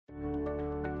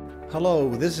Hello,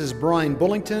 this is Brian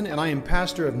Bullington, and I am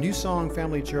pastor of New Song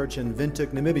Family Church in Windhoek,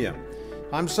 Namibia.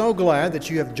 I'm so glad that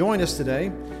you have joined us today,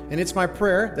 and it's my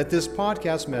prayer that this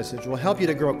podcast message will help you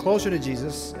to grow closer to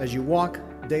Jesus as you walk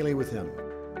daily with Him.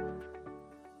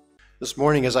 This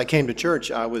morning, as I came to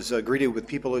church, I was greeted with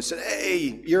people who said,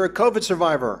 "Hey, you're a COVID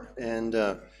survivor," and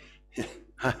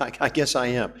I guess I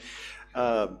am.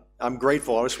 I'm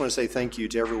grateful. I just want to say thank you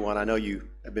to everyone. I know you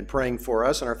have been praying for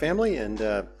us and our family, and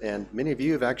many of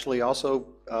you have actually also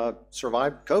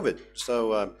survived COVID.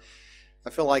 So I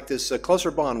feel like this closer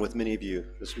bond with many of you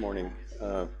this morning,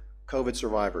 COVID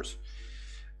survivors.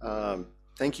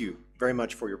 Thank you very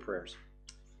much for your prayers.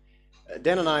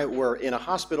 Dan and I were in a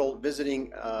hospital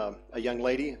visiting a young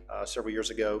lady several years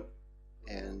ago,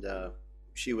 and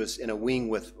she was in a wing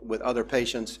with other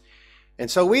patients. And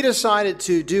so we decided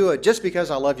to do a Just Because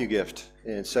I Love You gift.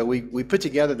 And so we put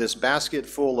together this basket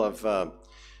full of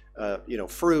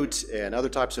fruit and other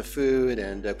types of food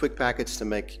and quick packets to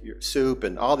make your soup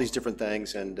and all these different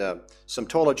things, and some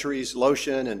toiletries,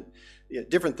 lotion, and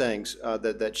different things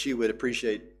that she would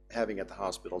appreciate having at the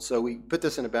hospital. So we put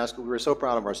this in a basket. We were so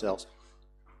proud of ourselves.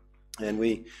 And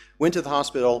we went to the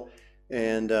hospital,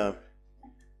 and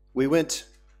we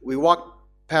walked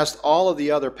past all of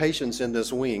the other patients in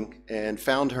this wing and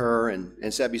found her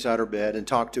and sat beside her bed and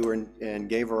talked to her and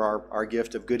gave her our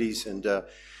gift of goodies and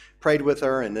prayed with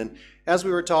her. And then as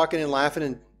we were talking and laughing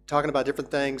and talking about different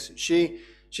things, she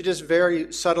just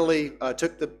very subtly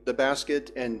took the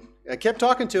basket and kept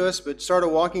talking to us, but started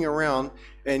walking around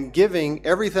and giving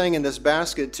everything in this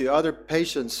basket to other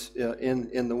patients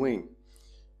in the wing,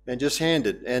 and just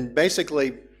handed and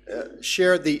basically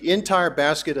shared the entire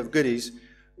basket of goodies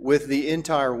with the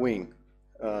entire wing.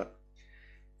 And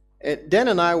Dan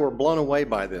and I were blown away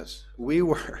by this. We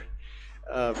were,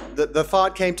 the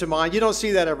thought came to mind, you don't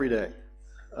see that every day,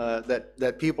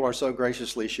 that people are so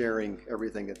graciously sharing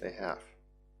everything that they have.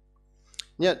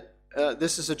 Yet,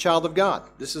 this is a child of God.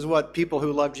 This is what people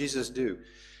who love Jesus do.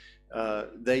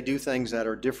 They do things that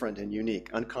are different and unique,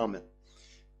 uncommon.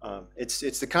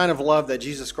 It's the kind of love that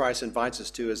Jesus Christ invites us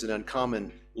to, as an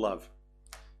uncommon love.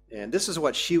 And this is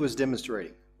what she was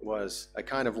demonstrating, was a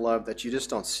kind of love that you just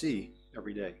don't see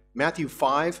every day. Matthew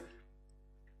 5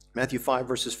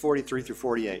 verses 43 through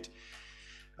 48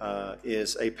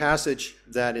 is a passage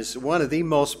that is one of the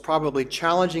most probably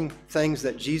challenging things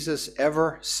that Jesus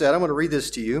ever said. I'm going to read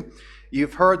this to you.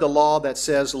 You've heard the law that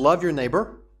says, love your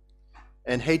neighbor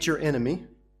and hate your enemy.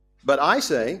 But I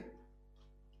say,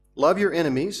 love your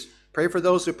enemies, pray for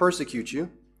those who persecute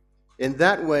you. In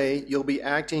that way, you'll be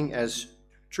acting as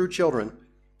true children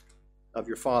of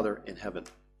your Father in heaven.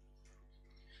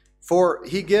 For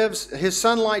He gives His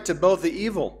sunlight to both the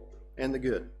evil and the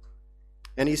good,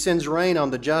 and He sends rain on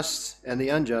the just and the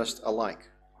unjust alike.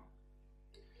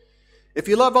 If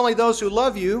you love only those who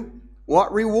love you,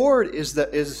 what reward is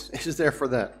there for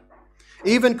that?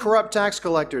 Even corrupt tax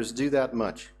collectors do that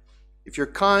much. If you're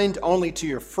kind only to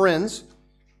your friends,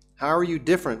 how are you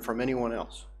different from anyone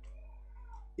else?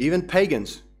 Even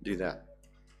pagans do that.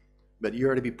 But you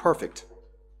are to be perfect,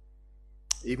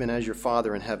 even as your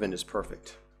Father in heaven is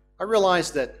perfect. I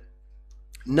realize that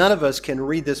none of us can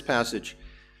read this passage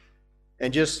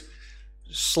and just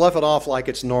slough it off like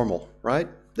it's normal, right?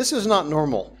 This is not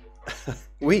normal.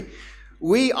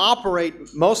 We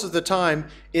operate most of the time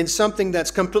in something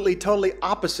that's completely, totally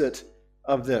opposite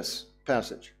of this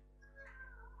passage.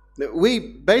 We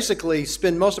basically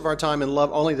spend most of our time and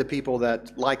love only the people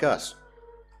that like us,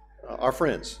 our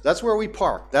friends. That's where we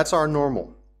park. That's our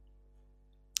normal.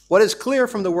 What is clear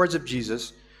from the words of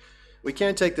Jesus, we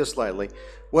can't take this lightly.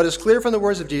 What is clear from the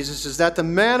words of Jesus is that the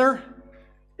manner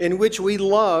in which we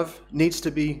love needs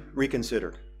to be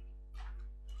reconsidered.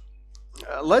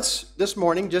 Let's, this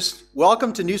morning, just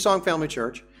welcome to New Song Family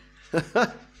Church.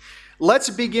 Let's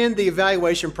begin the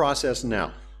evaluation process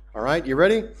now. All right, you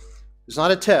ready? It's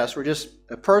not a test. We're just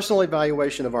a personal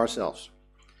evaluation of ourselves.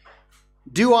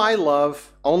 Do I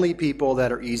love only people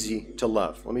that are easy to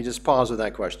love? Let me just pause with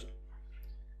that question.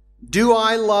 Do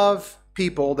I love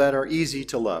people that are easy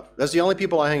to love? That's the only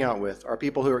people I hang out with, are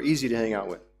people who are easy to hang out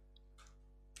with.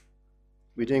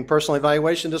 We doing personal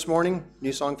evaluation this morning,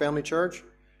 New Song Family Church?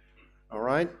 All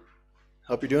right.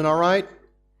 Hope you're doing all right.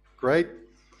 Great.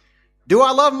 Do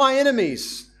I love my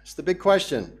enemies? That's the big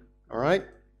question. All right.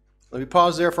 Let me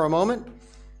pause there for a moment.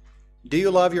 Do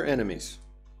you love your enemies?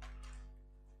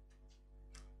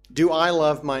 Do I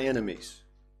love my enemies?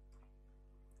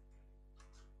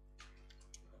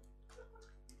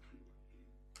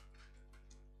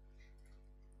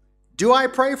 Do I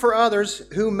pray for others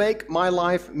who make my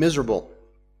life miserable?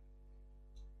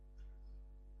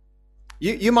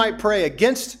 You might pray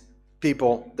against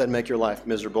people that make your life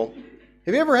miserable.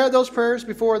 Have you ever had those prayers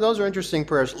before? Those are interesting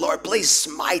prayers. Lord, please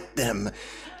smite them.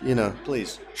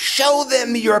 Please. Show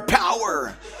them your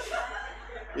power.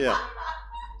 Yeah.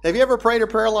 Have you ever prayed a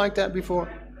prayer like that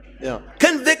before? Yeah.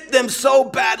 Convict them so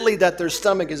badly that their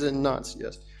stomach is in knots.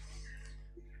 Yes.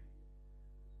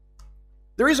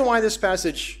 The reason why this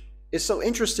passage is so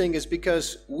interesting is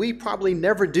because we probably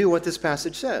never do what this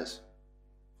passage says.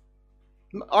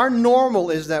 Our normal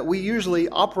is that we usually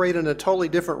operate in a totally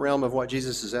different realm of what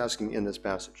Jesus is asking in this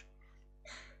passage.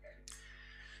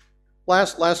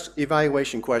 Last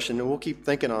evaluation question, and we'll keep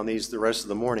thinking on these the rest of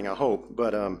the morning, I hope.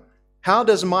 But how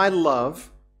does my love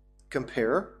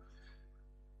compare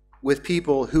with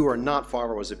people who are not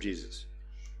followers of Jesus?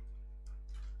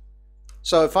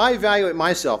 So if I evaluate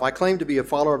myself, I claim to be a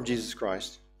follower of Jesus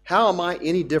Christ. How am I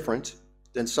any different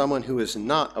than someone who is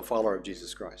not a follower of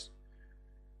Jesus Christ?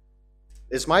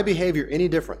 Is my behavior any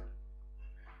different?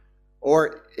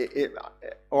 Or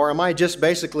am I just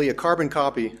basically a carbon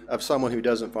copy of someone who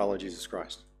doesn't follow Jesus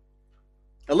Christ?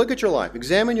 Now look at your life.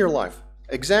 Examine your life.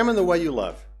 Examine the way you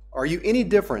love. Are you any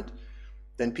different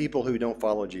than people who don't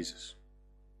follow Jesus?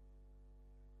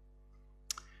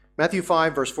 Matthew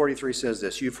 5, verse 43 says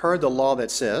this, "You've heard the law that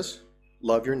says,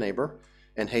 love your neighbor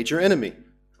and hate your enemy."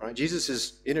 All right? Jesus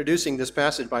is introducing this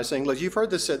passage by saying, look, you've heard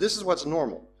this said. This is what's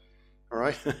normal. All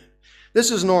right? This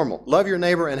is normal. Love your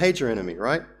neighbor and hate your enemy,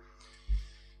 right?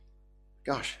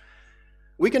 Gosh.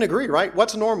 We can agree, right?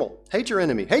 What's normal? Hate your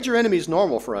enemy. Hate your enemy is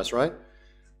normal for us, right?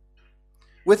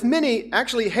 With many,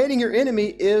 actually hating your enemy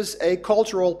is a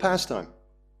cultural pastime.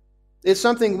 It's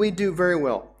something we do very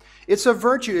well. It's a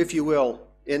virtue, if you will,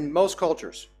 in most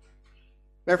cultures.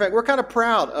 Matter of fact, we're kind of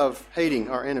proud of hating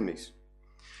our enemies.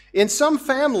 In some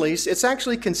families, it's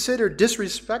actually considered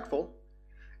disrespectful,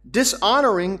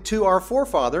 dishonoring to our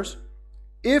forefathers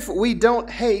if we don't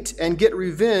hate and get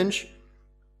revenge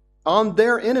on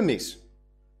their enemies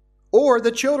or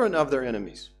the children of their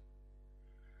enemies.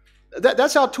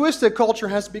 That's how twisted culture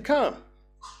has become.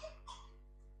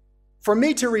 For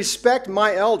me to respect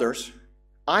my elders,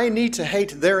 I need to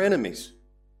hate their enemies.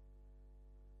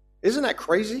 Isn't that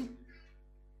crazy?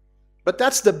 But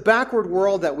that's the backward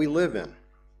world that we live in.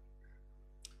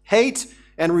 Hate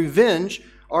and revenge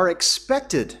are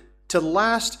expected to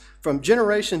last from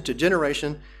generation to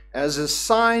generation as a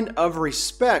sign of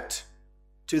respect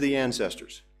to the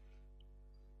ancestors.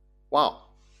 Wow.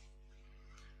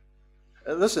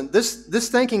 Listen, this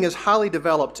thinking is highly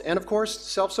developed and, of course,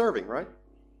 self-serving, right?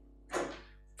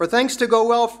 For things to go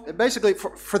well, basically,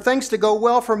 for things to go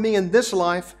well for me in this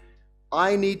life,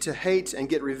 I need to hate and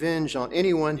get revenge on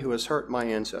anyone who has hurt my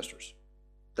ancestors.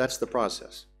 That's the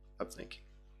process of thinking.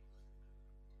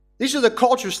 These are the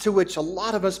cultures to which a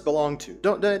lot of us belong to.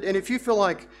 And if you feel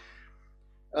like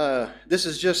this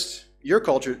is just your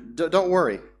culture, don't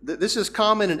worry. This is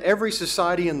common in every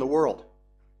society in the world.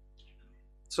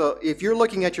 So if you're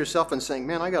looking at yourself and saying,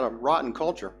 man, I got a rotten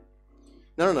culture.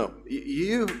 No.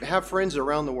 You have friends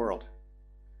around the world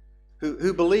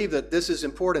who believe that this is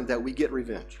important, that we get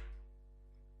revenge,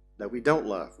 that we don't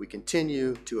love. We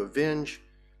continue to avenge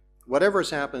whatever has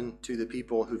happened to the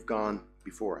people who've gone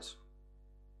before us.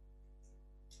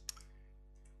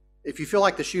 If you feel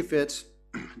like the shoe fits,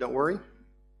 don't worry.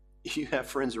 You have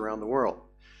friends around the world.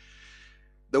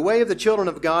 The way of the children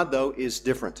of God, though, is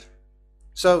different.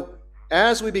 So,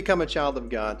 as we become a child of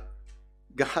God,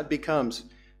 God becomes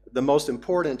the most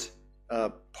important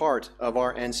part of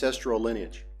our ancestral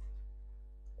lineage.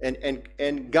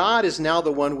 And God is now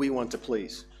the one we want to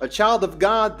please. A child of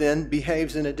God then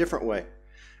behaves in a different way.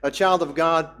 A child of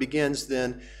God begins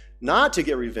then not to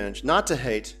get revenge, not to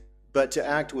hate, but to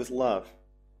act with love.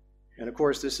 And of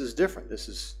course, this is different. This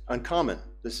is uncommon.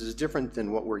 This is different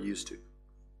than what we're used to.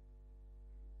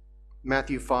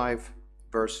 Matthew 5,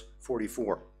 verse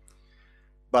 44.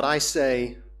 But I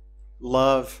say,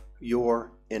 love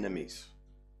your enemies.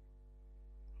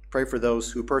 Pray for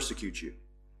those who persecute you.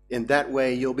 In that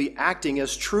way, you'll be acting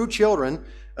as true children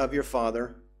of your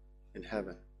Father in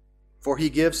heaven. For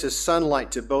he gives his sunlight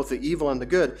to both the evil and the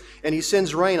good, and he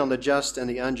sends rain on the just and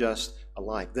the unjust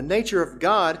alike. The nature of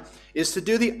God is to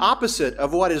do the opposite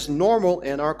of what is normal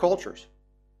in our cultures.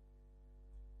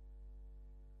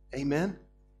 Amen?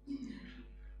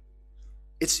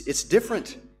 It's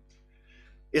different.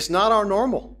 It's not our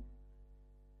normal.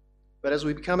 But as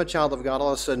we become a child of God,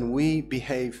 all of a sudden we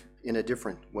behave in a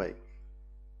different way.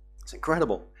 It's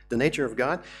incredible. The nature of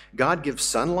God. God gives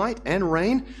sunlight and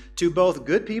rain to both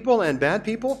good people and bad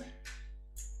people.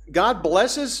 God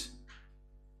blesses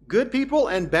good people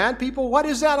and bad people. What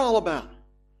is that all about?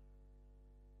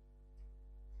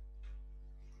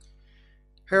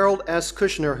 Harold S.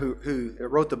 Kushner, who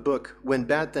wrote the book, When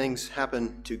Bad Things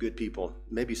Happen to Good People.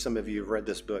 Maybe some of you have read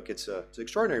this book. It's an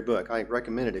extraordinary book. I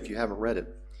recommend it if you haven't read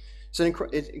it. It's an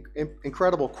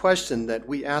incredible question that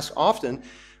we ask often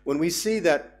when we see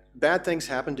that bad things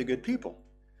happen to good people.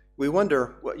 We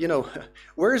wonder,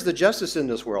 where is the justice in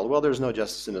this world? Well, there's no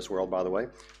justice in this world, by the way.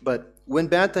 But when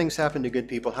bad things happen to good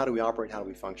people, how do we operate? How do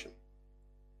we function?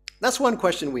 That's one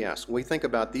question we ask when we think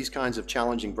about these kinds of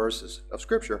challenging verses of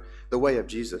Scripture, the way of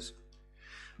Jesus.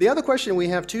 The other question we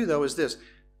have too, though, is this.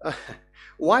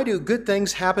 Why do good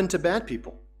things happen to bad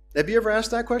people? Have you ever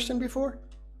asked that question before?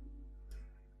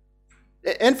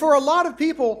 And for a lot of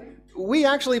people, we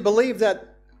actually believe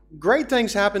that great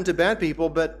things happen to bad people,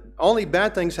 but only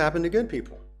bad things happen to good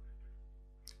people.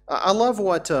 I love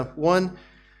what one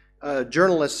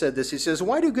journalist said this. He says,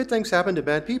 why do good things happen to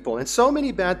bad people? And so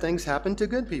many bad things happen to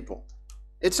good people.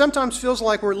 It sometimes feels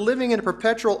like we're living in a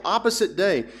perpetual opposite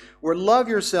day where love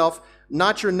yourself,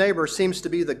 not your neighbor, seems to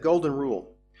be the golden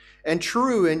rule. And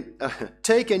true and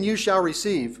take and you shall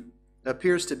receive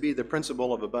appears to be the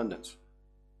principle of abundance.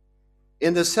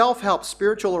 In the self-help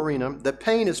spiritual arena, the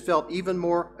pain is felt even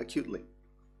more acutely.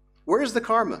 Where is the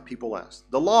karma, people ask?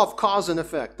 The law of cause and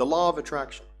effect, the law of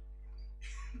attraction.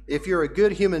 If you're a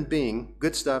good human being,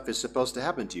 good stuff is supposed to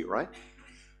happen to you, right?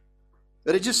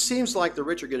 But it just seems like the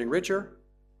rich are getting richer.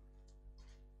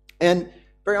 And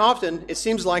very often, it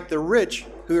seems like the rich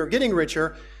who are getting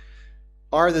richer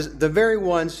are the very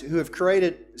ones who have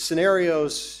created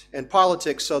scenarios and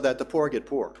politics so that the poor get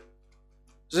poorer.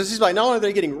 So it seems like not only are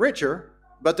they getting richer,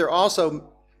 but they're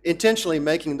also intentionally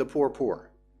making the poor poor.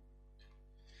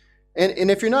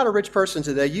 And if you're not a rich person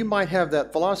today, you might have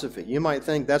that philosophy. You might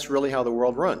think that's really how the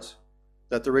world runs,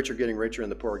 that the rich are getting richer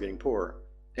and the poor are getting poorer,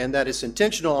 and that it's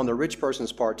intentional on the rich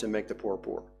person's part to make the poor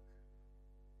poor.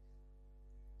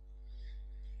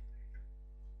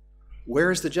 Where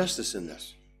is the justice in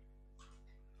this?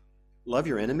 Love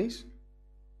your enemies?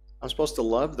 I'm supposed to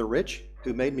love the rich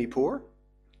who made me poor?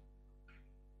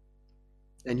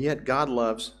 And yet God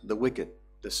loves the wicked,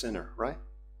 the sinner, right?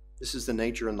 This is the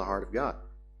nature and the heart of God.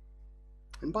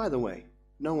 And by the way,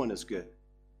 no one is good.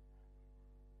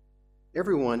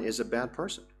 Everyone is a bad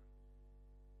person.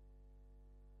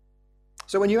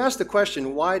 So when you ask the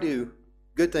question, why do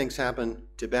good things happen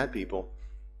to bad people?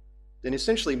 Then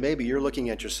essentially maybe you're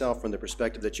looking at yourself from the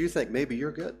perspective that you think maybe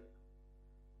you're good.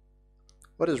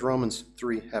 What does Romans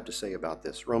 3 have to say about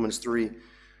this? Romans 3,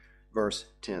 verse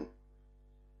 10.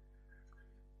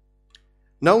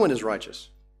 No one is righteous,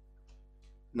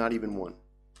 not even one.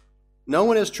 No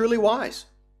one is truly wise.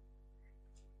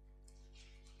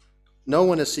 No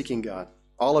one is seeking God.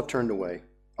 All have turned away.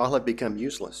 All have become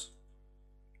useless.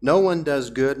 No one does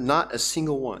good, not a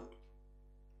single one.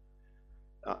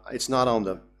 It's not on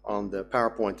the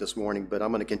PowerPoint this morning, but I'm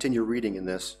going to continue reading in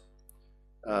this.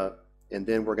 And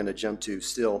then we're going to jump to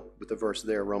still with the verse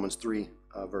there, Romans 3,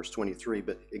 verse 23.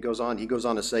 But it goes on. He goes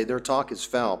on to say, their talk is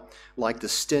foul, like the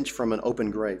stench from an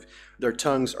open grave. Their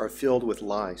tongues are filled with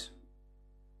lies.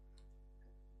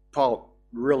 Paul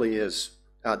really is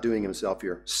outdoing himself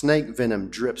here. Snake venom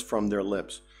drips from their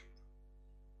lips.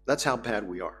 That's how bad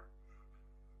we are.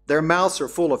 Their mouths are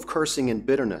full of cursing and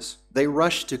bitterness. They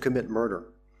rush to commit murder.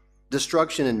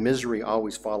 Destruction and misery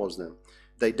always follows them.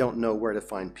 They don't know where to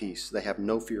find peace. They have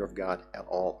no fear of God at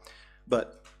all.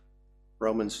 But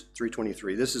Romans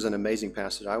 3:23, this is an amazing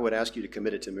passage. I would ask you to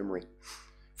commit it to memory.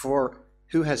 For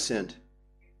who has sinned?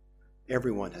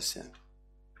 Everyone has sinned.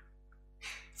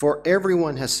 For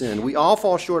everyone has sinned. We all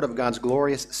fall short of God's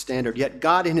glorious standard, yet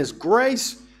God in His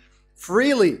grace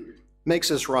freely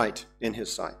makes us right in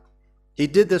His sight. He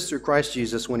did this through Christ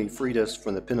Jesus when He freed us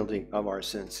from the penalty of our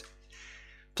sins.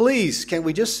 Please, can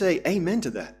we just say amen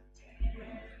to that?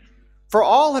 For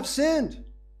all have sinned.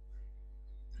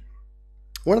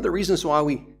 One of the reasons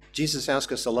why Jesus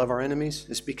asked us to love our enemies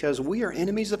is because we are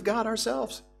enemies of God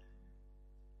ourselves.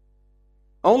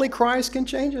 Only Christ can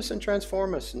change us and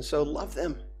transform us, and so love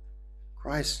them.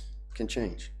 Christ can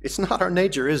change. It's not our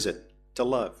nature, is it, to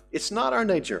love? It's not our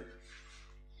nature.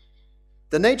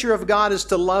 The nature of God is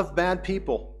to love bad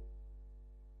people.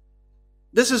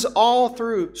 This is all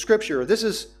through Scripture. This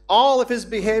is all of His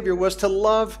behavior was to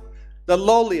love the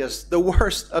lowliest, the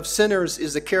worst of sinners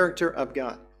is the character of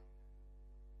God.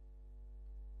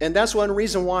 And that's one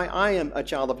reason why I am a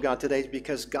child of God today, is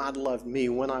because God loved me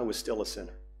when I was still a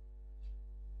sinner.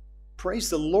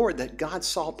 Praise the Lord that God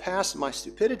saw past my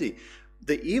stupidity,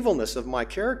 the evilness of my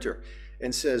character,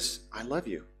 and says, I love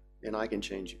you and I can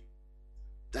change you.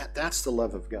 That's the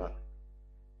love of God.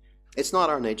 It's not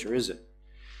our nature, is it?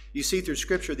 You see through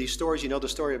Scripture these stories. You know the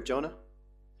story of Jonah?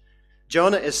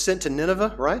 Jonah is sent to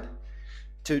Nineveh, right?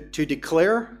 to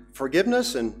declare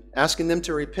forgiveness and asking them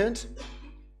to repent.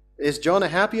 Is Jonah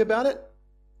happy about it?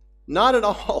 Not at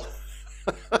all.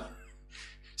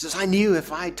 He says, I knew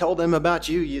if I told them about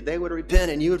you, they would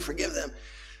repent and you would forgive them.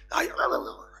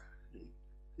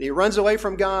 He runs away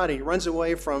from God. He runs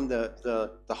away from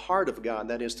the heart of God,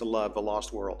 that is to love the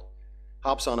lost world.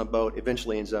 Hops on a boat,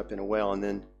 eventually ends up in a whale, and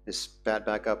then is spat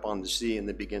back up on the sea and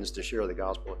then begins to share the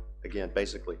gospel again,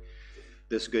 basically,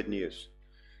 this good news.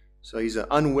 So he's an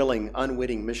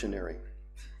unwitting missionary.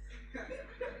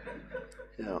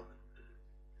 You know,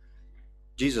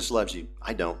 Jesus loves you.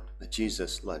 I don't, but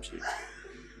Jesus loves you.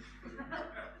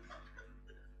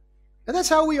 And that's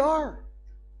how we are.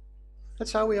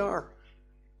 That's how we are.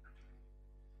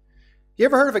 You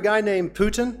ever heard of a guy named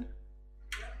Putin?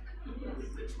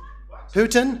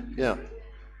 Putin? Yeah.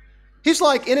 He's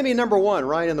like enemy number one,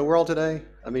 right, in the world today.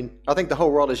 I mean, I think the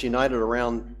whole world is united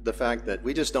around the fact that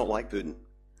we just don't like Putin,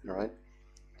 all right?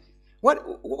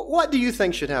 What do you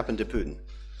think should happen to Putin?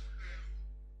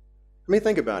 I mean,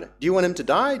 think about it. Do you want him to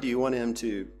die? Do you want him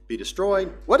to be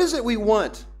destroyed? What is it we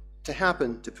want to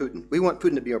happen to Putin? We want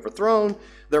Putin to be overthrown.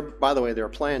 By the way, there are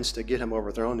plans to get him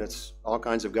overthrown. It's all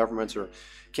kinds of governments are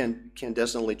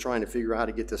clandestinely trying to figure out how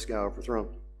to get this guy overthrown.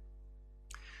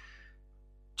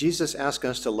 Jesus asked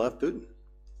us to love Putin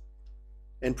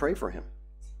and pray for him.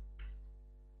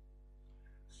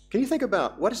 Can you think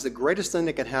about what is the greatest thing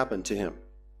that could happen to him?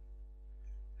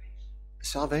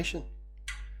 Salvation.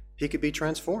 He could be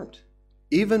transformed.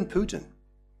 Even Putin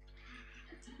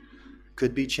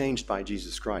could be changed by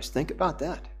Jesus Christ. Think about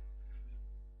that.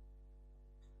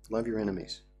 Love your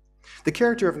enemies. The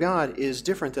character of God is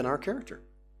different than our character.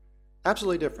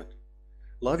 Absolutely different.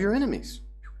 Love your enemies.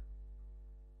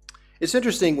 It's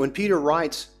interesting when Peter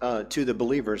writes to the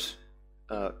believers,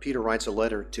 Peter writes a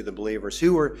letter to the believers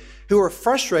who were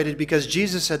frustrated because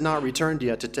Jesus had not returned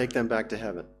yet to take them back to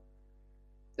heaven.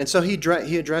 And so he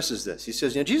addresses this. He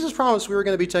says, Jesus promised we were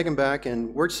going to be taken back,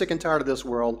 and we're sick and tired of this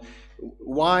world.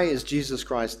 Why is Jesus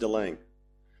Christ delaying?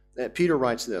 Peter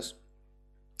writes this.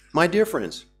 My dear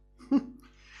friends,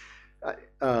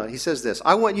 he says this,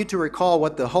 I want you to recall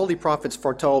what the holy prophets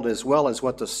foretold as well as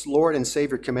what the Lord and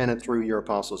Savior commanded through your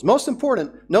apostles. Most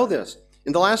important, know this.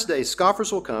 In the last days,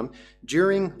 scoffers will come,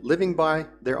 jeering, living by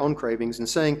their own cravings, and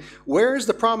saying, where is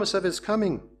the promise of his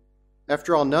coming?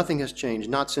 After all, nothing has changed,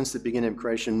 not since the beginning of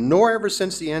creation, nor ever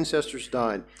since the ancestors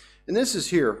died. And this is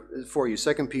here for you,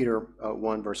 2 Peter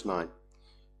 1, verse 9.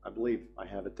 I believe I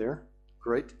have it there.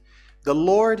 Great. The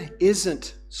Lord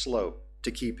isn't slow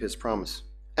to keep his promise,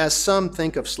 as some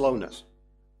think of slowness.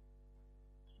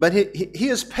 But he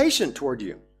is patient toward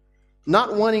you,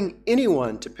 not wanting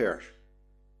anyone to perish,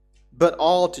 but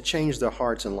all to change their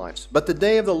hearts and lives. But the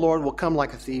day of the Lord will come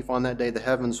like a thief. On that day the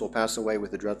heavens will pass away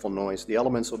with a dreadful noise. The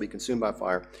elements will be consumed by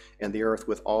fire, and the earth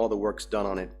with all the works done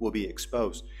on it will be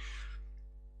exposed.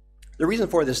 The reason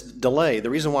for this delay, the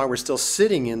reason why we're still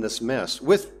sitting in this mess,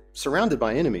 surrounded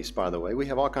by enemies, by the way. We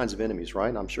have all kinds of enemies,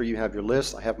 right? I'm sure you have your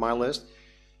list. I have my list.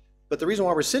 But the reason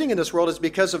why we're sitting in this world is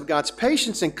because of God's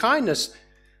patience and kindness,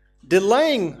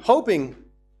 delaying, hoping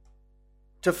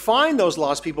to find those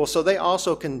lost people so they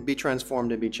also can be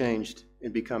transformed and be changed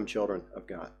and become children of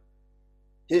God.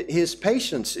 His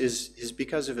patience is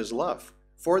because of his love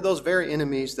for those very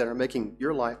enemies that are making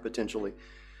your life potentially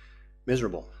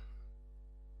miserable.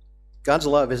 God's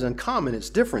love is uncommon. It's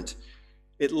different.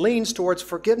 It leans towards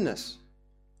forgiveness.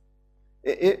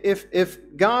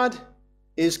 If God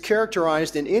is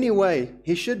characterized in any way,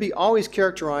 he should be always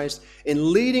characterized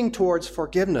in leading towards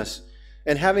forgiveness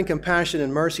and having compassion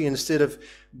and mercy instead of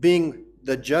being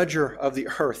the judger of the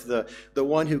earth, the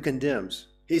one who condemns.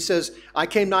 He says, I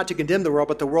came not to condemn the world,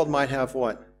 but the world might have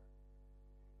what?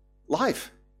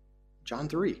 Life. John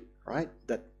 3, right?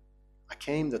 That I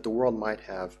came that the world might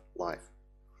have life.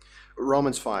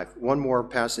 Romans 5, one more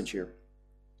passage here.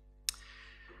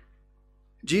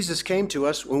 Jesus came to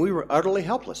us when we were utterly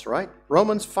helpless, right?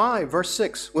 Romans 5, verse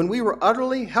 6. When we were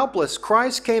utterly helpless,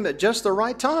 Christ came at just the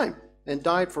right time and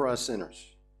died for us sinners.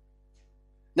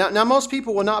 Now, most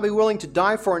people will not be willing to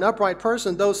die for an upright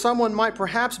person, though someone might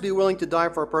perhaps be willing to die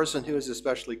for a person who is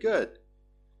especially good.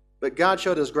 But God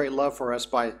showed his great love for us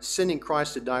by sending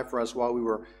Christ to die for us while we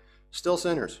were still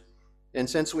sinners. And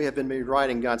since we have been made right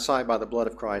in God's sight by the blood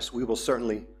of Christ, he will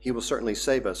certainly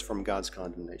save us from God's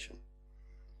condemnation.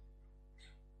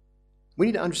 We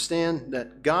need to understand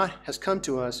that God has come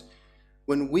to us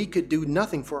when we could do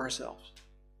nothing for ourselves.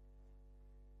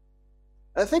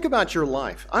 Think about your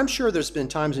life. I'm sure there's been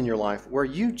times in your life where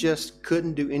you just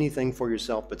couldn't do anything for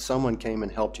yourself, but someone came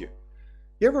and helped you.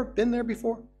 You ever been there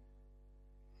before?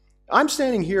 I'm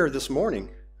standing here this morning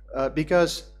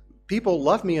because people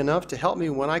love me enough to help me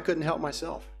when I couldn't help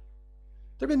myself.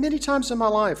 There have been many times in my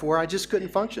life where I just couldn't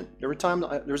function. There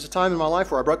was a time in my life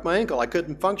where I broke my ankle. I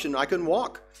couldn't function. I couldn't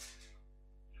walk.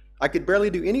 I could barely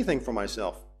do anything for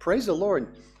myself. Praise the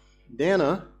Lord.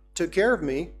 Dana took care of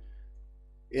me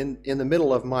in the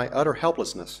middle of my utter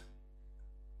helplessness.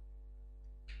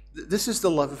 This is the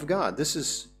love of God. This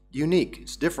is unique.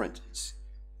 It's different.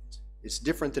 It's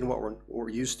different than what we're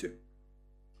used to.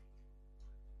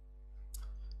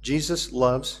 Jesus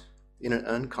loves in an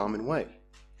uncommon way.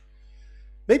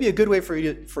 Maybe a good way for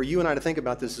you and I to think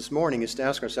about this morning is to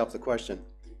ask ourselves the question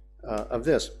of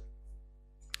this.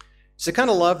 It's the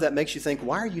kind of love that makes you think,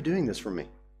 why are you doing this for me?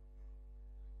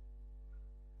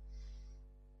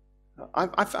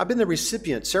 I've been the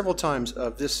recipient several times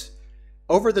of this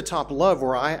over-the-top love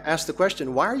where I ask the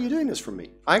question, why are you doing this for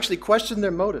me? I actually questioned their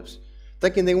motives,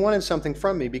 thinking they wanted something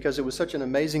from me because it was such an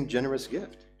amazing, generous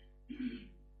gift.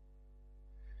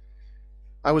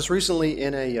 I was recently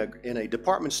in a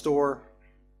department store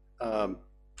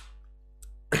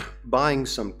buying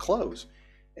some clothes,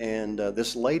 and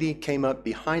this lady came up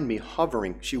behind me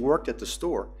hovering. She worked at the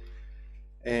store,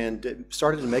 and it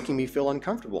started making me feel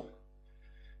uncomfortable.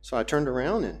 So I turned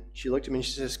around, and she looked at me, and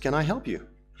she says, "Can I help you?"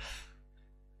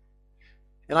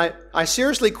 And I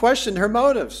seriously questioned her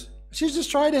motives. She's just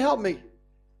trying to help me.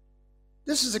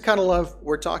 This is the kind of love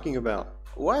we're talking about.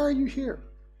 Why are you here?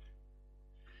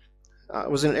 I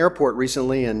was in an airport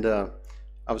recently, and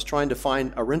I was trying to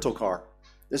find a rental car.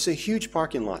 It's a huge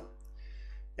parking lot.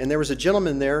 And there was a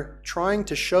gentleman there trying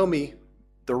to show me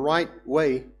the right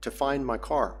way to find my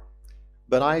car.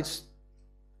 But I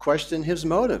questioned his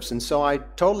motives, and so I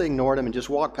totally ignored him and just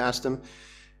walked past him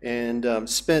and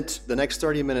spent the next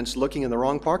 30 minutes looking in the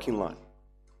wrong parking lot.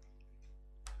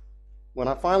 When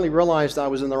I finally realized I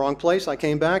was in the wrong place, I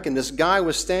came back, and this guy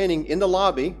was standing in the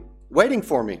lobby waiting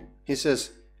for me. He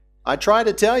says, "I tried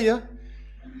to tell you."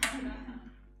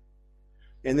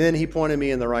 And then he pointed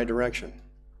me in the right direction.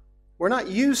 We're not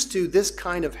used to this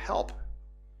kind of help.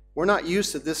 We're not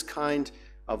used to this kind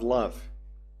of love.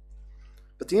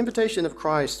 But the invitation of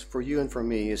Christ for you and for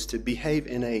me is to behave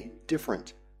in a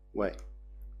different way.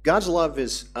 God's love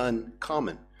is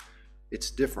uncommon.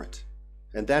 It's different.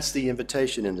 And that's the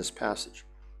invitation in this passage.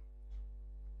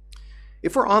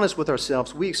 If we're honest with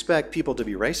ourselves, we expect people to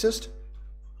be racist,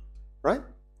 right?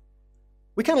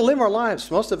 We kind of live our lives,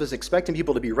 most of us, expecting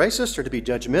people to be racist or to be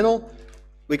judgmental.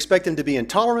 We expect them to be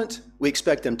intolerant. We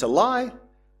expect them to lie.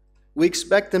 We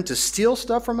expect them to steal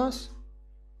stuff from us.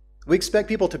 We expect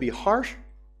people to be harsh.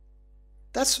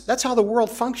 That's how the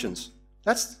world functions.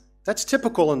 That's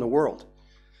typical in the world.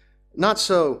 Not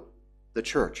so the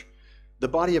church. The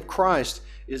body of Christ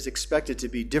is expected to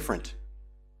be different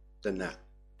than that,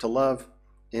 to love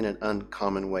in an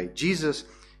uncommon way. Jesus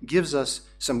gives us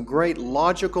some great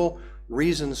logical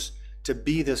reasons to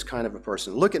be this kind of a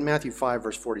person. Look at Matthew 5,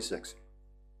 verse 46.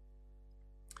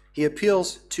 He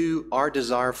appeals to our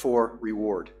desire for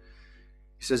reward.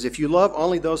 He says, if you love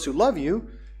only those who love you,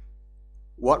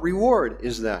 what reward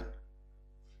is that?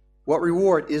 What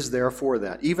reward is there for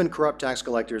that? Even corrupt tax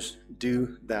collectors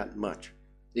do that much.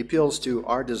 He appeals to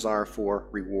our desire for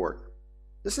reward.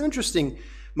 This is an interesting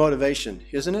motivation,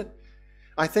 isn't it?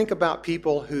 I think about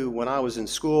people who, when I was in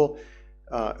school,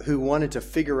 who wanted to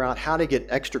figure out how to get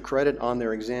extra credit on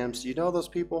their exams. Do you know those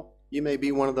people? You may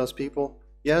be one of those people.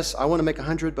 Yes, I want to make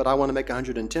 100, but I want to make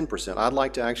 110%. I'd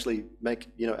like to actually make,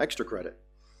 extra credit.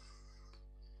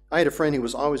 I had a friend who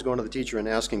was always going to the teacher and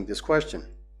asking this question.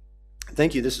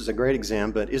 Thank you, this is a great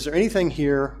exam, but is there anything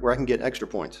here where I can get extra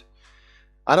points?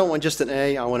 I don't want just an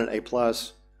A, I want an A+.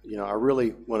 I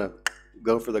really want to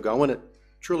go for the goal. I want it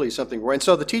truly something. And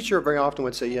so the teacher very often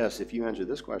would say, yes, if you answer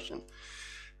this question,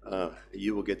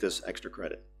 you will get this extra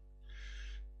credit.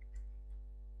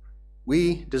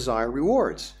 We desire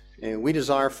rewards, and we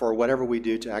desire for whatever we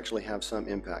do to actually have some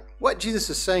impact. What Jesus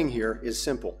is saying here is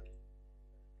simple.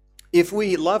 If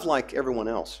we love like everyone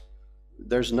else,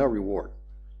 there's no reward.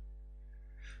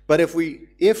 But if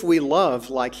we love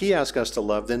like he asks us to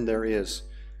love, then there is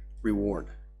reward.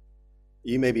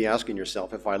 You may be asking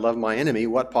yourself, if I love my enemy,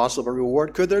 what possible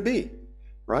reward could there be?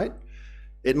 Right?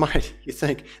 It might, you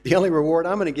think, the only reward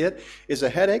I'm going to get is a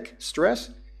headache, stress.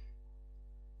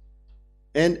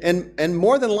 And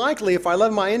more than likely, if I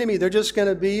love my enemy, they're just going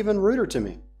to be even ruder to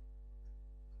me.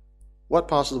 What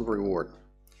possible reward?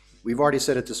 We've already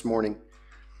said it this morning.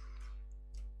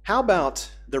 How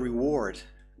about the reward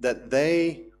that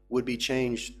they would be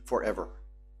changed forever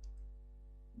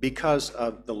because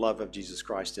of the love of Jesus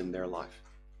Christ in their life?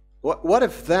 What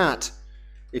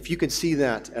if you could see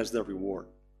that as the reward?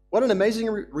 What an amazing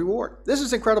reward. This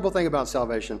is the incredible thing about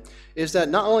salvation, is that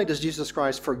not only does Jesus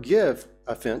Christ forgive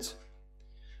offense,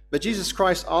 but Jesus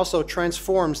Christ also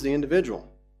transforms the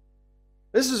individual.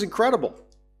 This is incredible.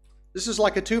 This is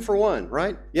like a 2-for-1,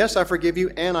 right? Yes, I forgive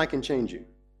you, and I can change you.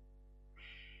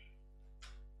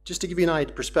 Just to give you an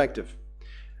perspective,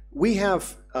 we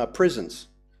have prisons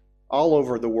all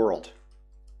over the world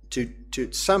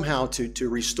to somehow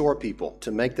restore people,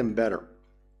 to make them better.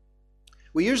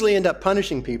 We usually end up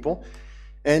punishing people,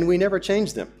 and we never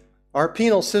change them. Our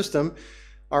penal system,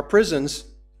 our prisons,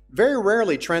 very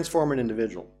rarely transform an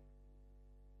individual.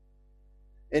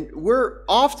 And we're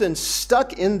often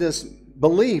stuck in this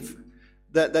belief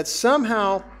that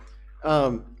somehow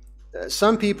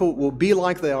some people will be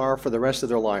like they are for the rest of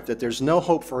their life, that there's no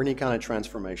hope for any kind of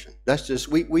transformation. That's just,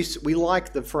 we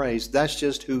like the phrase, that's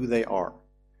just who they are.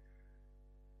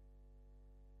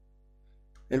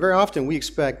 And very often we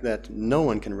expect that no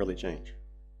one can really change.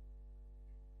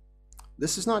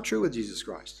 This is not true with Jesus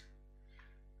Christ.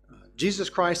 Jesus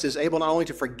Christ is able not only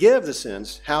to forgive the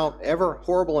sins, however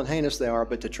horrible and heinous they are,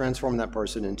 but to transform that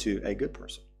person into a good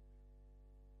person.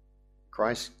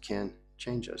 Christ can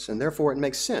change us, and therefore it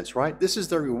makes sense, right? This is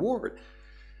the reward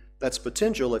that's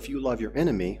potential. If you love your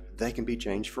enemy, they can be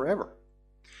changed forever.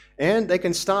 And they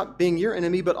can stop being your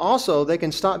enemy, but also they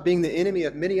can stop being the enemy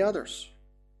of many others.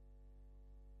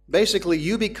 Basically,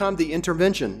 you become the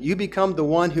intervention. You become the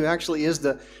one who actually is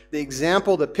the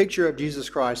example, the picture of Jesus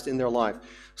Christ in their life,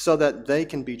 so that they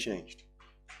can be changed.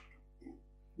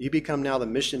 You become now the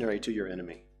missionary to your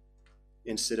enemy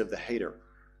instead of the hater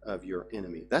of your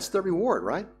enemy. That's the reward,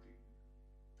 right?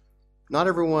 Not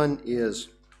everyone is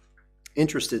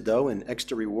interested, though, in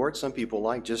extra reward. Some people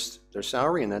like just their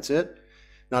salary and that's it.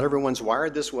 Not everyone's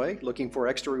wired this way, looking for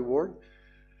extra reward.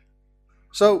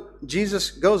 So Jesus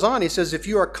goes on, he says, if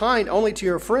you are kind only to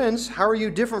your friends, how are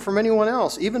you different from anyone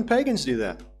else? Even pagans do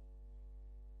that.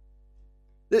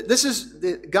 This is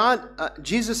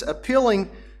Jesus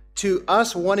appealing to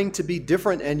us wanting to be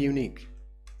different and unique.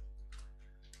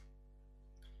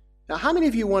 Now, how many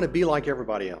of you want to be like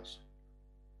everybody else?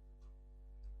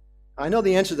 I know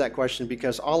the answer to that question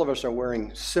because all of us are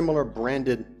wearing similar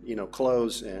branded,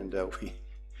 clothes, and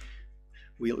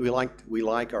we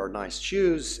like our nice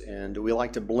shoes, and we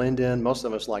like to blend in. Most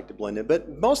of us like to blend in,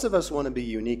 but most of us want to be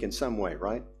unique in some way,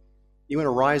 right? You want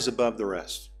to rise above the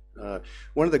rest.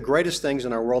 One of the greatest things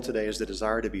in our world today is the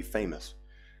desire to be famous,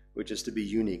 which is to be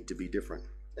unique, to be different.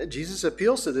 And Jesus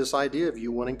appeals to this idea of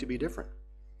you wanting to be different,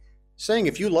 saying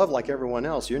if you love like everyone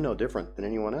else, you're no different than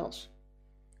anyone else.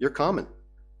 You're common.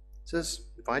 It says,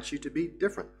 invites you to be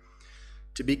different,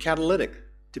 to be catalytic,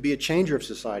 to be a changer of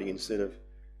society instead of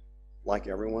like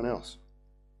everyone else.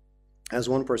 As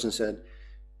one person said,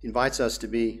 invites us to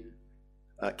be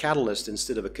a catalyst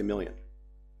instead of a chameleon.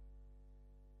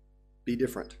 Be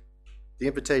different. The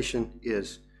invitation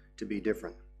is to be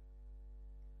different.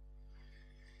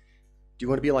 Do you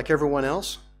want to be like everyone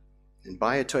else and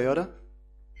buy a Toyota?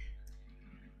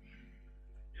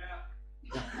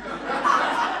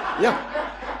 Yeah.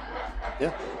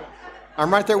 Yeah.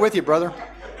 I'm right there with you, brother.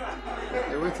 Right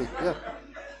there with you. Yeah.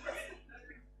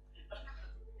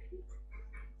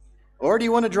 Or do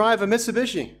you want to drive a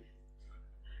Mitsubishi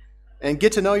and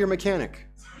get to know your mechanic?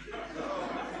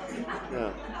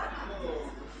 Yeah.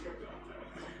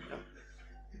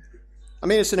 I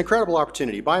mean, it's an incredible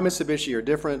opportunity. Buy a Mitsubishi or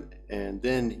different, and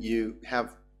then you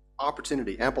have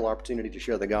ample opportunity to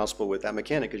share the gospel with that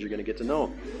mechanic because you're going to get to know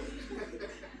him.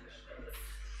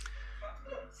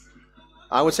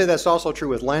 I would say that's also true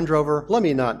with Land Rover. Let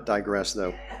me not digress,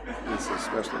 though.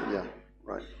 Yeah,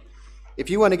 right. If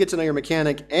you want to get to know your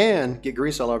mechanic and get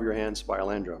grease all over your hands, buy a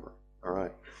Land Rover. All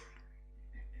right.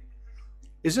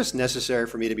 Is this necessary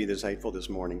for me to be this hateful this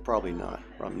morning? Probably not.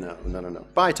 No.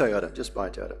 Buy Toyota. Just buy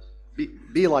Toyota.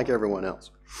 Be like everyone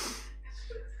else.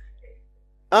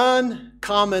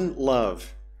 Uncommon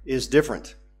love is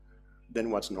different than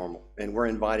what's normal, and we're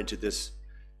invited to this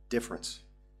difference.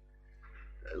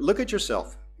 Look at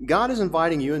yourself. God is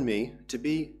inviting you and me to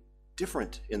be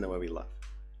different in the way we love.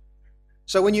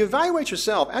 So when you evaluate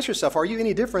yourself, ask yourself, are you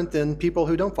any different than people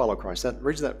who don't follow Christ? That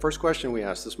brings that first question we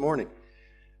asked this morning.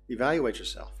 Evaluate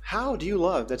yourself. How do you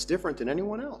love that's different than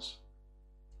anyone else?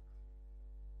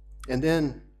 And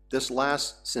then this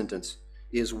last sentence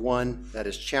is one that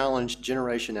is challenged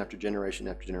generation after generation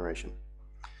after generation.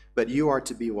 But you are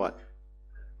to be what?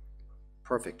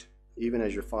 Perfect, even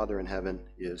as your Father in heaven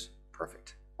is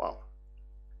perfect. Wow.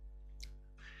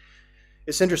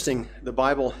 It's interesting, the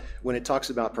Bible, when it talks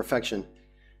about perfection,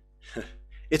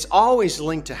 it's always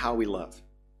linked to how we love.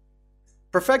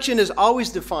 Perfection is always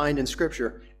defined in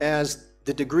Scripture as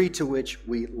the degree to which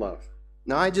we love.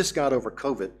 Now, I just got over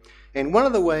COVID, and one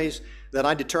of the ways that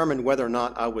I determined whether or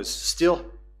not I was still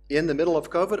in the middle of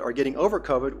COVID or getting over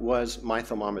COVID was my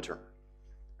thermometer.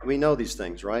 We know these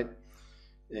things, right?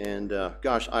 And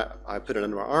gosh, I put it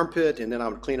under my armpit, and then I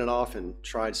would clean it off and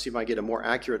try to see if I get a more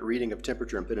accurate reading of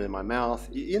temperature and put it in my mouth.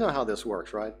 You know how this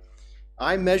works, right?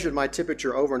 I measured my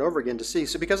temperature over and over again to see.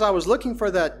 So because I was looking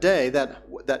for that day,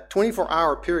 that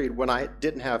 24-hour period when I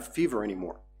didn't have fever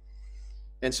anymore.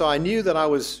 And so I knew that I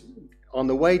was on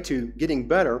the way to getting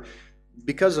better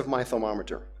because of my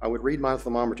thermometer. I would read my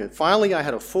thermometer, and finally I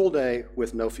had a full day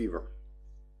with no fever.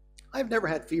 I've never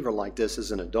had fever like this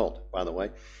as an adult, by the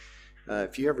way.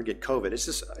 If you ever get COVID,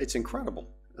 it's incredible,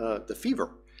 the fever.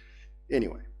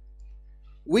 Anyway,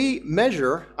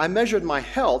 I measured my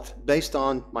health based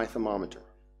on my thermometer.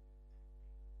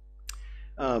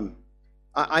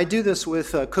 I do this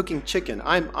with cooking chicken.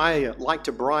 I like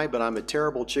to braai, but I'm a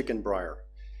terrible chicken braaier.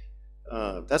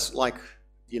 That's like,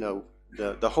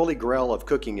 the holy grail of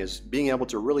cooking is being able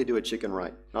to really do a chicken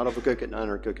right. Not overcook it, not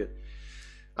undercook it.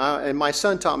 And my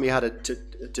son taught me how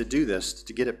to do this,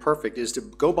 to get it perfect, is to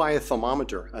go buy a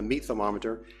thermometer, a meat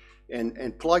thermometer,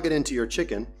 and plug it into your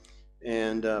chicken.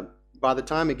 And by the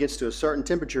time it gets to a certain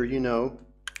temperature,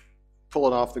 pull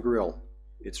it off the grill.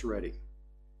 It's ready.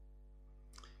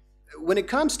 When it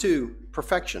comes to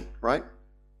perfection, right?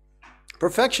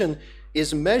 Perfection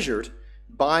is measured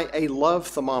by a love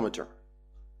thermometer,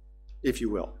 if you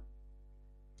will.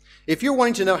 If you're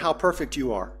wanting to know how perfect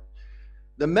you are,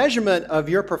 the measurement of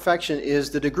your perfection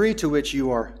is the degree to which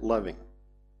you are loving.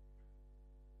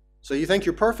 So you think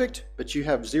you're perfect, but you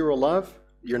have zero love,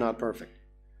 you're not perfect.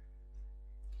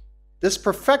 This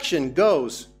perfection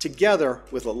goes together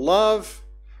with a love.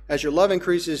 As your love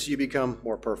increases, you become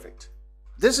more perfect.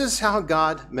 This is how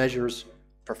God measures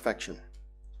perfection.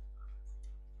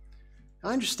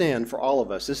 I understand for all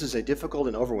of us, this is a difficult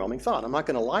and overwhelming thought. I'm not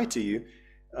going to lie to you.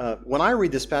 When I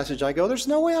read this passage, I go, there's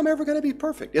no way I'm ever going to be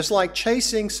perfect. It's like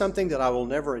chasing something that I will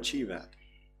never achieve at.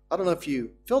 I don't know if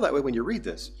you feel that way when you read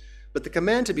this, but the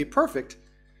command to be perfect,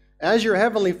 as your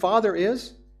heavenly Father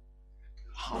is,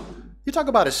 you talk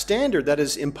about a standard that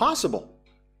is impossible.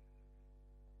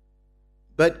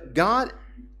 But God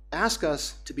asks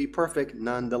us to be perfect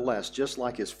nonetheless, just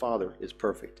like his Father is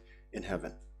perfect in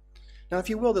heaven. Now, if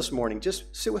you will this morning,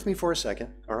 just sit with me for a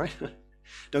second, all right?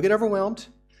 Don't get overwhelmed.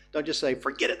 Don't just say,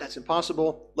 forget it, that's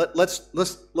impossible.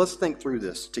 Let's think through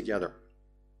this together.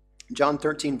 John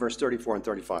 13, verse 34 and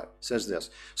 35 says this.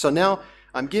 So now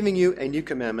I'm giving you a new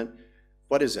commandment.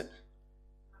 What is it?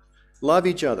 Love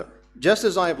each other. Just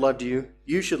as I have loved you,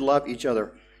 you should love each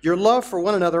other. Your love for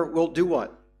one another will do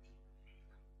what?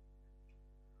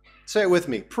 Say it with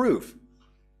me. Prove.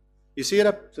 You see it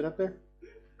up? Is it up there?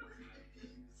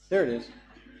 There it is.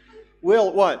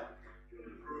 Will what?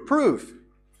 Prove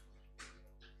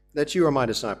that you are my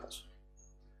disciples.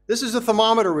 This is the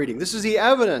thermometer reading. This is the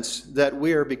evidence that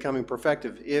we are becoming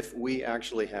perfective if we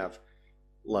actually have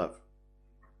love.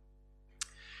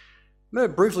 I'm going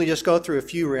to briefly just go through a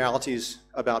few realities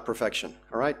about perfection,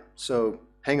 all right? So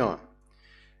hang on.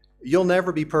 You'll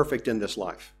never be perfect in this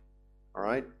life, all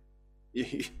right?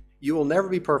 You will never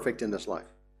be perfect in this life.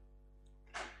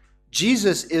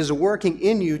 Jesus is working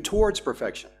in you towards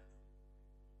perfection.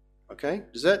 Okay?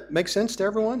 Does that make sense to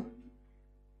everyone?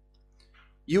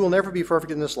 You will never be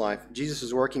perfect in this life. Jesus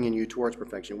is working in you towards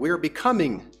perfection. We are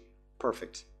becoming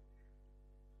perfect.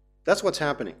 That's what's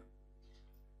happening.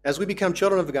 As we become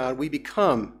children of God, we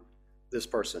become this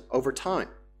person over time.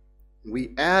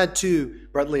 We add to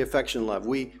brotherly affection, love.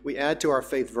 We add to our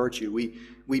faith virtue.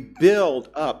 We build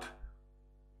up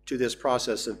to this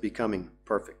process of becoming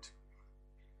perfect.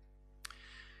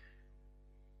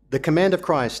 The command of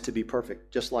Christ to be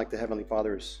perfect, just like the Heavenly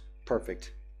Father is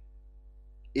perfect,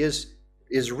 is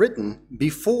written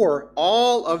before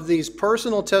all of these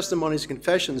personal testimonies and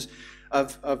confessions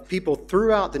of people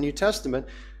throughout the New Testament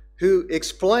who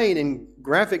explain in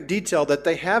graphic detail that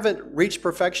they haven't reached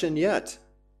perfection yet,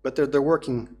 but they're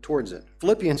working towards it.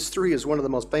 Philippians 3 is one of the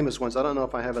most famous ones. I don't know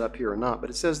if I have it up here or not, but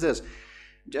it says this.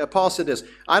 Paul said this,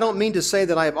 I don't mean to say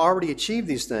that I have already achieved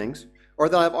these things or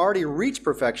that I've already reached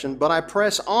perfection, but I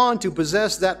press on to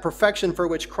possess that perfection for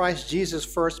which Christ Jesus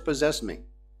first possessed me. It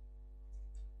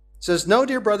says, no,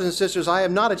 dear brothers and sisters, I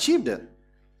have not achieved it.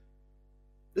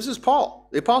 This is Paul,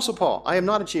 the Apostle Paul. I have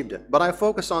not achieved it, but I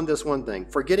focus on this one thing,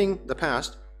 forgetting the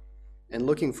past and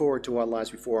looking forward to what lies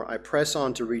before. I press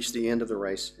on to reach the end of the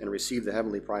race and receive the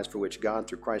heavenly prize for which God,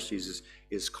 through Christ Jesus,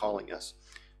 is calling us.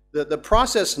 The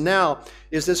process now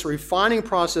is this refining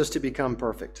process to become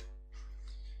perfect.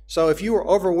 So if you were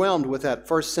overwhelmed with that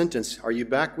first sentence, are you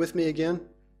back with me again?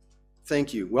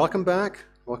 Thank you. Welcome back.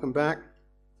 Welcome back.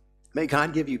 May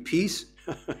God give you peace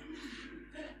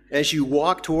as you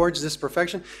walk towards this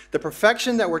perfection. The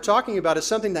perfection that we're talking about is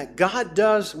something that God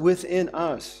does within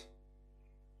us.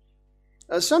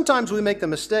 Sometimes we make the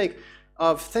mistake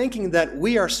of thinking that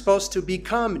we are supposed to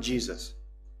become Jesus.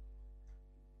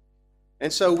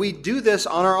 And so we do this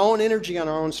on our own energy, on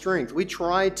our own strength. We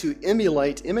try to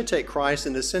imitate Christ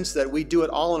in the sense that we do it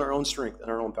all in our own strength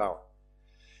and our own power.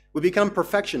 We become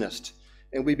perfectionists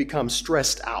and we become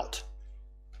stressed out.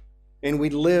 And we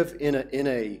live in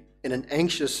an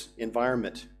anxious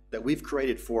environment that we've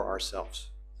created for ourselves.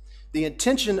 The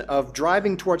intention of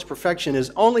driving towards perfection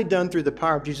is only done through the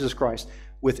power of Jesus Christ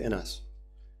within us.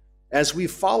 As we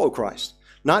follow Christ,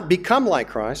 not become like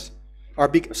Christ,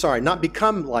 not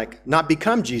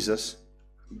become Jesus,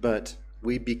 but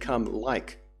we become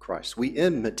like Christ. We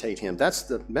imitate him. That's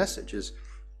the message, is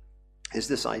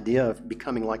this idea of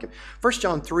becoming like him. 1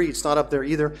 John 3, it's not up there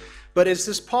either, but it's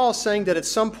this Paul saying that at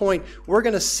some point we're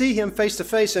going to see him face to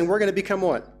face and we're going to become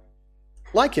what?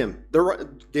 Like him.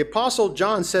 The Apostle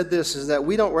John said this, is that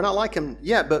we're not like him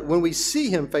yet, but when we see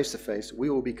him face to face, we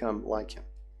will become like him.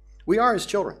 We are his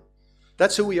children.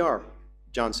 That's who we are,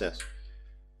 John says.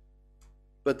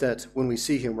 But that when we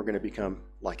see him, we're going to become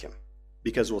like him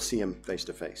because we'll see him face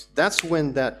to face. That's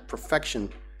when that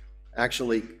perfection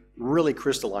actually really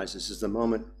crystallizes, is the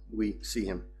moment we see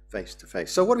him face to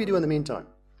face. So what do we do in the meantime?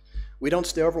 We don't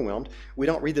stay overwhelmed. We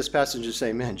don't read this passage and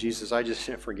say, man, Jesus, I just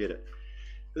can't forget it.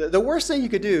 The worst thing you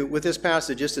could do with this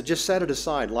passage is to just set it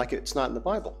aside like it's not in the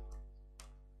Bible.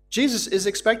 Jesus is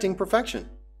expecting perfection,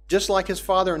 just like his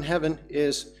Father in heaven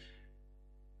is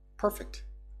perfect.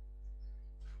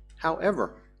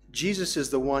 However, Jesus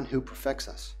is the one who perfects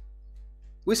us.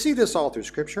 We see this all through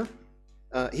Scripture.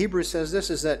 Hebrews says this,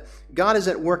 is that God is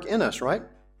at work in us, right?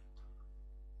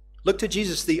 Look to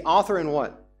Jesus, the author and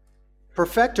what?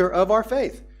 Perfecter of our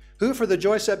faith, who for the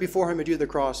joy set before him endured the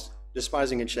cross,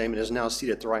 despising its shame, and is now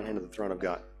seated at the right hand of the throne of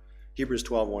God. Hebrews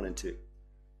 12, 1 and 2.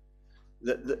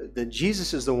 The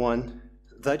Jesus is the one,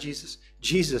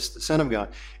 Jesus, the Son of God,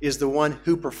 is the one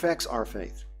who perfects our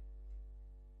faith.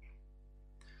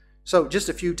 So just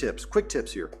a few tips, quick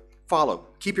tips here. Follow.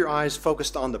 Keep your eyes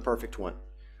focused on the perfect one.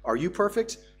 Are you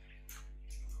perfect?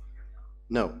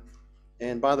 No.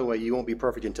 And by the way, you won't be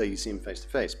perfect until you see him face to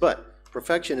face. But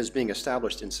perfection is being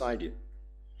established inside you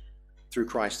through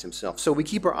Christ himself. So we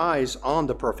keep our eyes on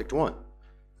the perfect one.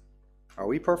 Are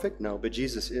we perfect? No, but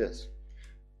Jesus is.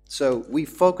 So we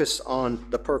focus on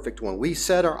the perfect one. We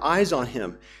set our eyes on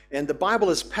him. And the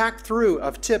Bible is packed through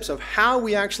of tips of how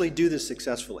we actually do this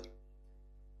successfully.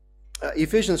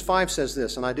 Ephesians 5 says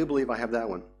this, and I do believe I have that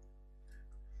one.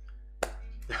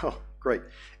 Oh, great.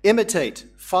 Imitate,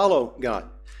 follow God.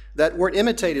 That word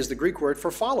imitate is the Greek word for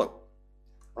follow.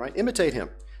 Right? Imitate him.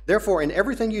 Therefore, in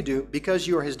everything you do, because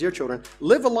you are his dear children,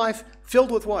 live a life filled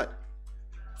with what?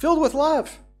 Filled with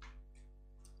love.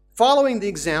 Following the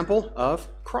example of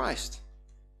Christ.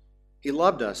 He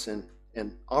loved us and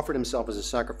offered himself as a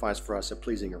sacrifice for us, a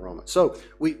pleasing aroma. So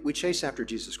we chase after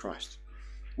Jesus Christ.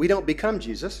 We don't become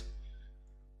Jesus.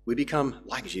 We become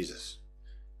like Jesus.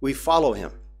 We follow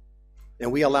him.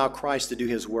 And we allow Christ to do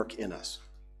his work in us,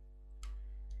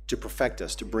 to perfect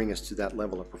us, to bring us to that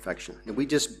level of perfection. And we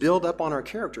just build up on our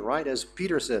character, right? As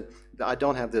Peter said, I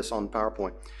don't have this on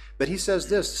PowerPoint, but he says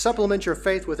this, supplement your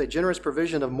faith with a generous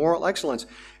provision of moral excellence,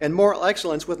 and moral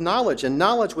excellence with knowledge, and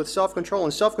knowledge with self-control,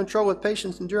 and self-control with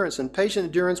patience and endurance, and patient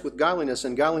endurance with godliness,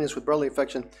 and godliness with brotherly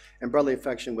affection, and brotherly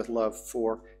affection with love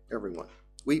for everyone.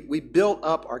 We build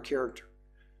up our character.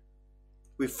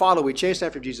 We chase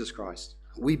after Jesus Christ.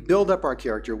 We build up our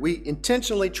character. We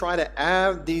intentionally try to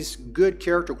add these good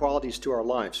character qualities to our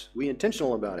lives. We're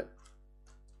intentional about it.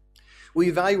 We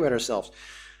evaluate ourselves.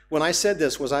 When I said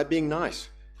this, was I being nice?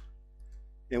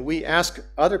 And we ask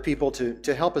other people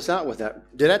to help us out with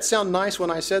that. Did that sound nice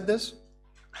when I said this?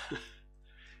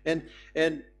 and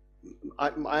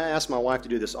I ask my wife to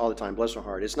do this all the time, bless her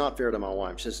heart. It's not fair to my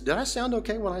wife. She says, did I sound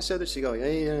okay when I said this? She goes,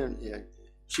 yeah.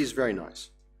 She's very nice.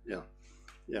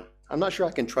 Yeah. I'm not sure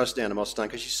I can trust Dana most of the time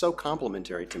because she's so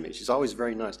complimentary to me. She's always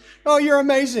very nice. Oh, you're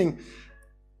amazing.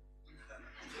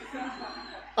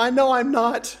 I know I'm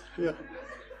not. Yeah.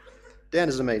 Dan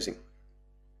is amazing.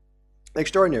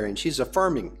 Extraordinary. And she's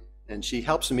affirming. And she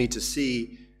helps me to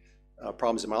see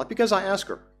problems in my life because I ask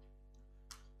her.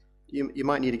 You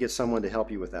might need to get someone to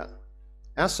help you with that.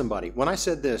 Ask somebody. When I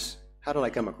said this, how did I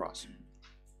come across?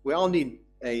 We all need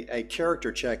a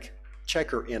character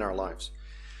checker in our lives.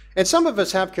 And some of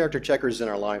us have character checkers in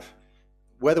our life,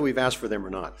 whether we've asked for them or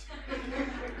not.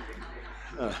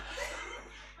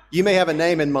 You may have a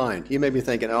name in mind. You may be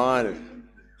thinking, oh, I don't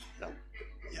know.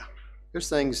 Yeah. There's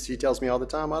things he tells me all the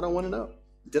time I don't want to know.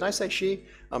 Did I say she?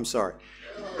 I'm sorry.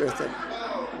 There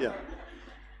are yeah.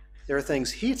 There are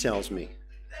things he tells me.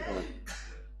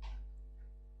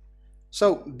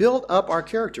 So build up our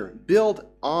character. Build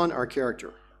on our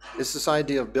character. It's this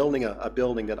idea of building a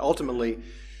building that ultimately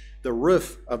the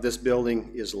roof of this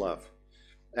building is love.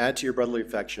 Add to your brotherly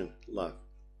affection, love.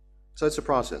 So it's a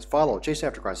process. Follow, chase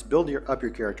after Christ. Build up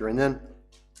your character. And then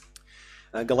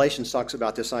Galatians talks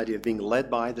about this idea of being led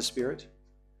by the Spirit.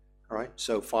 All right,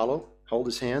 so follow, hold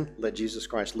his hand, let Jesus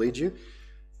Christ lead you.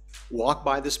 Walk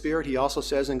by the Spirit. He also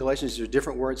says in Galatians, there's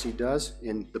different words he does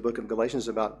in the book of Galatians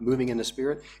about moving in the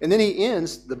Spirit. And then he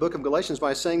ends the book of Galatians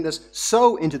by saying this,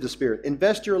 sow into the Spirit.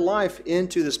 Invest your life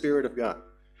into the Spirit of God.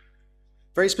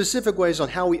 Very specific ways on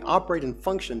how we operate and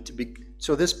function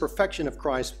so this perfection of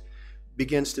Christ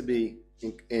begins to be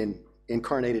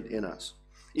incarnated in us.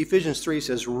 Ephesians 3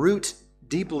 says, root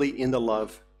deeply in the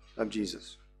love of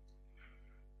Jesus.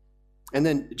 And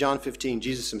then John 15,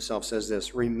 Jesus himself says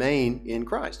this, remain in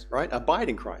Christ, right? Abide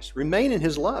in Christ. Remain in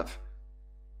his love.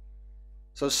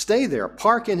 So stay there.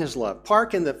 Park in his love.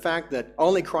 Park in the fact that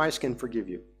only Christ can forgive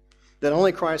you, that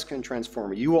only Christ can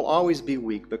transform you. You will always be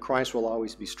weak, but Christ will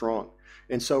always be strong.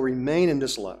 And so remain in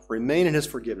this love. Remain in his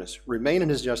forgiveness. Remain in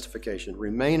his justification.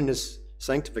 Remain in his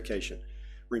sanctification.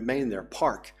 Remain there.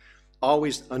 Park.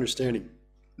 Always understanding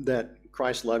that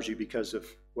Christ loves you because of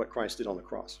what Christ did on the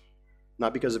cross,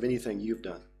 not because of anything you've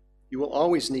done. You will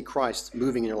always need Christ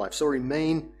moving in your life. So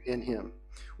remain in him.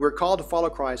 We're called to follow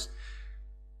Christ.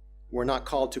 We're not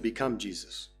called to become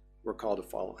Jesus. We're called to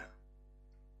follow him.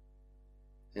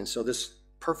 And so this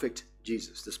perfect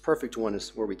Jesus, this perfect one,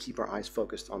 is where we keep our eyes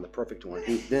focused on the perfect one,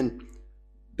 who then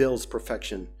builds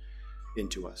perfection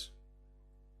into us.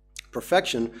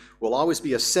 Perfection will always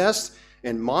be assessed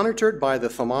and monitored by the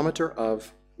thermometer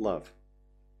of love.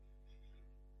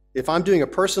 If I'm doing a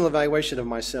personal evaluation of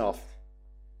myself,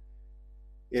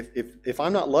 if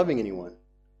I'm not loving anyone,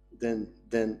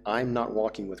 then I'm not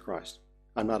walking with Christ.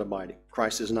 I'm not abiding.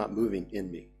 Christ is not moving in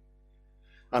me.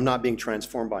 I'm not being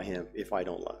transformed by him if I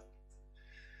don't love.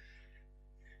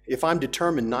 If I'm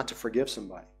determined not to forgive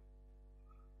somebody,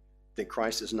 then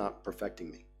Christ is not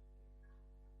perfecting me.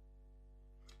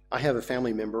 I have a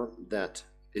family member that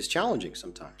is challenging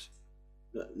sometimes.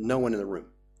 No one in the room.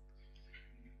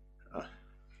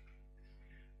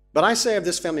 But I say of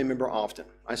this family member often,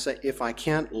 I say, if I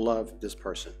can't love this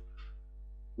person,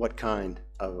 what kind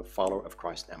of a follower of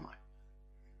Christ am I?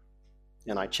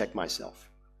 And I check myself.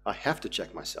 I have to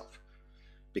check myself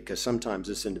because sometimes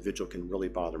this individual can really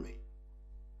bother me.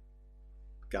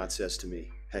 God says to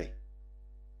me, hey,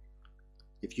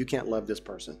 if you can't love this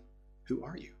person, who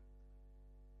are you?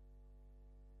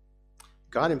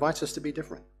 God invites us to be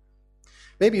different.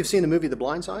 Maybe you've seen the movie The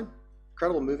Blind Side.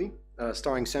 Incredible movie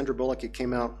starring Sandra Bullock. It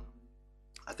came out,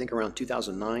 I think, around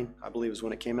 2009, I believe is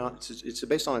when it came out. It's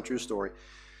based on a true story.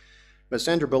 But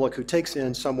Sandra Bullock, who takes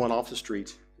in someone off the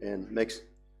street and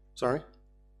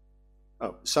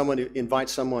someone who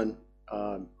invites someone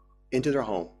into their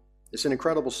home. It's an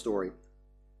incredible story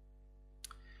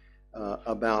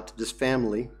about this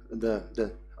family.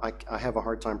 I have a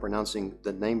hard time pronouncing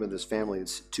the name of this family.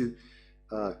 It's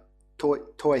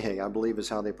Toihe, I believe is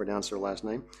how they pronounce their last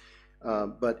name.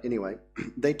 But anyway,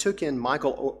 they took in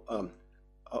Michael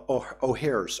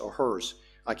O'Hairs.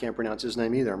 I can't pronounce his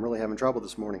name either. I'm really having trouble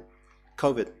this morning.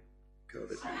 COVID.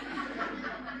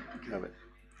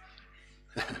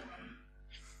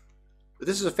 But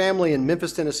this is a family in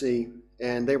Memphis, Tennessee,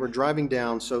 and they were driving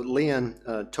down. So Leanne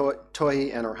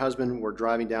Toihe and her husband were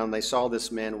driving down. They saw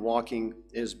this man walking.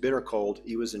 It was bitter cold.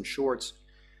 He was in shorts,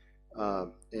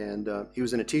 and he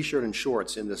was in a T-shirt and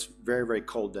shorts in this very, very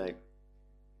cold day.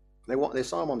 They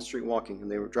saw him on the street walking,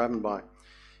 and they were driving by.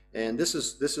 And this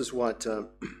is what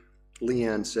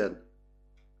Leanne said.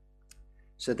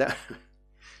 Said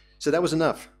that was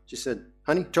enough. She said,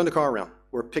 honey, turn the car around.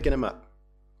 We're picking him up.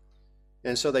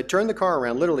 And so they turned the car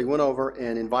around, literally went over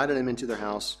and invited him into their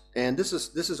house. And this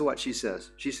is what she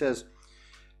says. She says,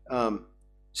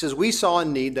 we saw a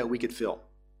need that we could fill.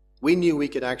 We knew we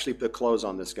could actually put clothes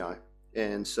on this guy.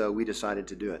 And so we decided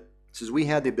to do it. Says we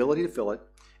had the ability to fill it.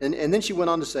 And then she went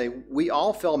on to say, we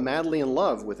all fell madly in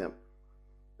love with him.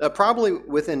 Probably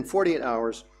within 48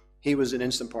 hours, he was an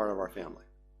instant part of our family.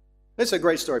 It's a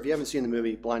great story. If you haven't seen the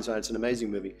movie Blindside, it's an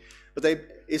amazing movie. But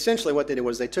essentially what they did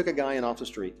was they took a guy in off the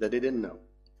street that they didn't know,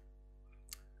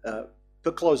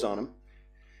 put clothes on him,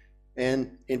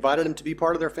 and invited him to be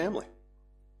part of their family.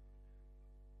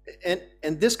 And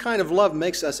this kind of love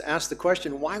makes us ask the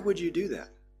question, why would you do that?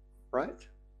 Right?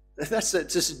 It's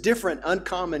just a different,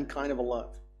 uncommon kind of a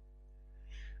love.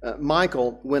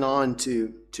 Michael went on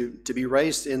to be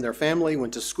raised in their family,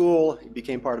 went to school, he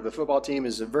became part of a football team,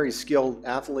 is a very skilled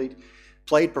athlete,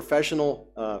 played professional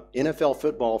NFL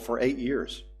football for 8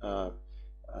 years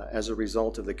as a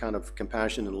result of the kind of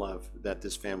compassion and love that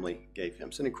this family gave him.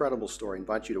 It's an incredible story. I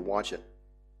invite you to watch it.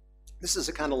 This is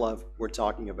the kind of love we're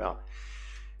talking about.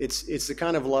 It's the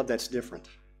kind of love that's different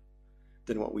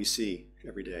than what we see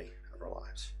every day of our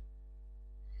lives.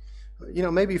 You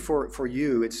know, maybe for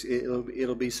you,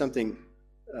 it'll be something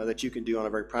that you can do on a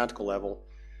very practical level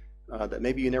that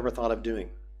maybe you never thought of doing.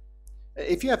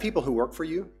 If you have people who work for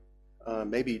you,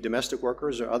 maybe domestic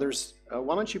workers or others,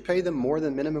 why don't you pay them more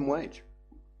than minimum wage?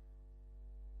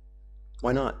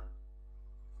 Why not?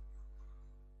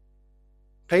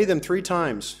 Pay them 3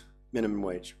 times minimum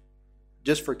wage,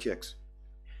 just for kicks.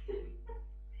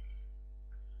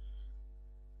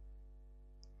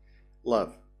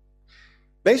 Love.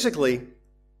 Basically,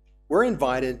 we're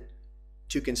invited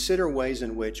to consider ways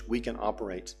in which we can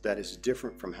operate that is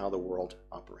different from how the world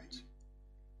operates.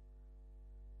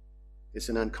 It's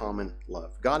an uncommon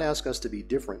love. God asks us to be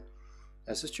different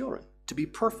as His children, to be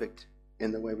perfect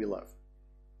in the way we love.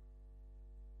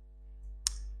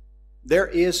 There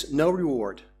is no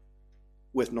reward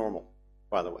with normal,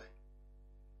 by the way.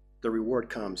 The reward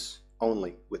comes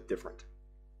only with different.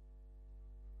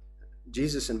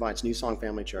 Jesus invites New Song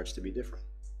Family Church to be different.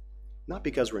 Not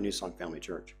because we're New Song Family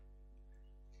Church.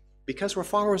 Because we're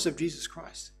followers of Jesus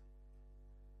Christ.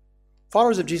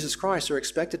 Followers of Jesus Christ are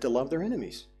expected to love their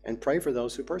enemies and pray for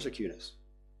those who persecute us.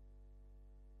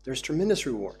 There's tremendous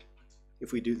reward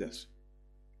if we do this.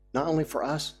 Not only for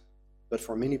us, but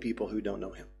for many people who don't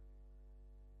know Him.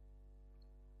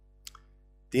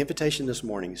 The invitation this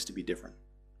morning is to be different,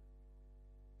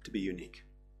 to be unique,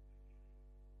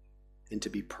 and to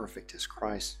be perfect as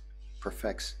Christ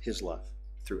perfects His love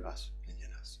through us and in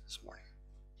us this morning.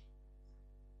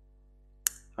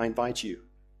 I invite you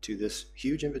to this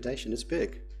huge invitation. It's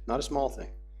big, not a small thing.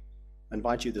 I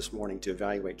invite you this morning to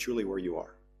evaluate truly where you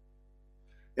are.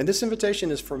 And this invitation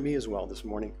is for me as well this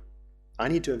morning. I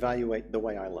need to evaluate the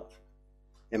way I love.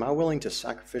 Am I willing to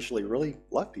sacrificially really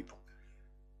love people?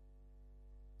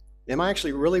 Am I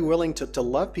actually really willing to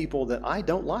love people that I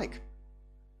don't like?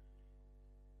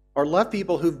 Or love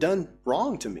people who've done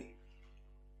wrong to me?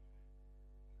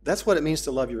 That's what it means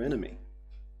to love your enemy.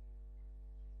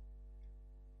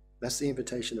 That's the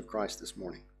invitation of Christ this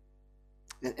morning.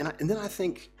 And then I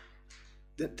think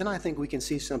we can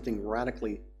see something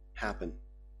radically happen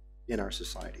in our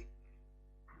society.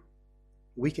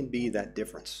 We can be that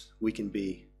difference. We can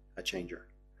be a changer,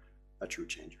 a true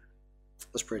changer.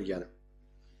 Let's pray together.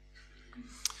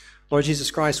 Lord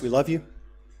Jesus Christ, we love you.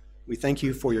 We thank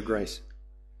you for your grace.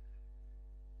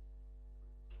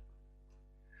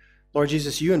 Lord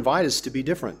Jesus, you invite us to be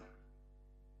different.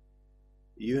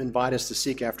 You invite us to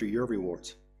seek after your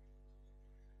rewards.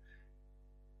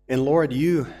 And Lord,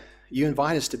 you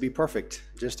invite us to be perfect,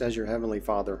 just as your heavenly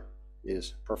Father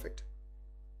is perfect.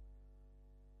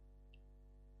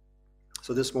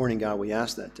 So this morning, God, we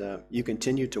ask that you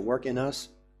continue to work in us,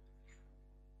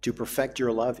 to perfect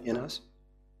your love in us.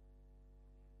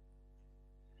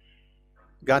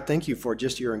 God, thank you for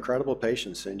just your incredible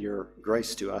patience and your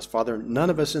grace to us. Father,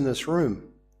 none of us in this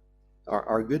room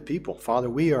are good people. Father,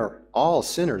 we are all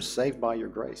sinners saved by your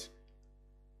grace.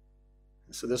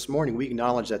 And so this morning, we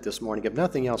acknowledge that this morning. If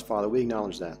nothing else, Father, we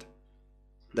acknowledge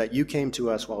that you came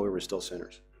to us while we were still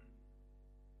sinners.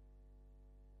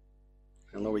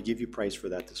 And Lord, we give you praise for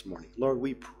that this morning. Lord,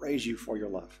 we praise you for your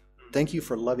love. Thank you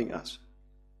for loving us.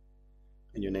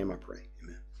 In your name I pray.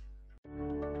 Amen.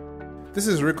 This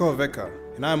is Rico Veka,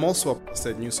 and I am also a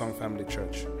pastor at New Song Family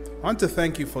Church. I want to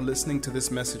thank you for listening to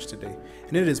this message today,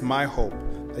 and it is my hope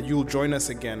that you will join us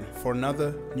again for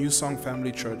another New Song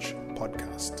Family Church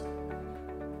podcast.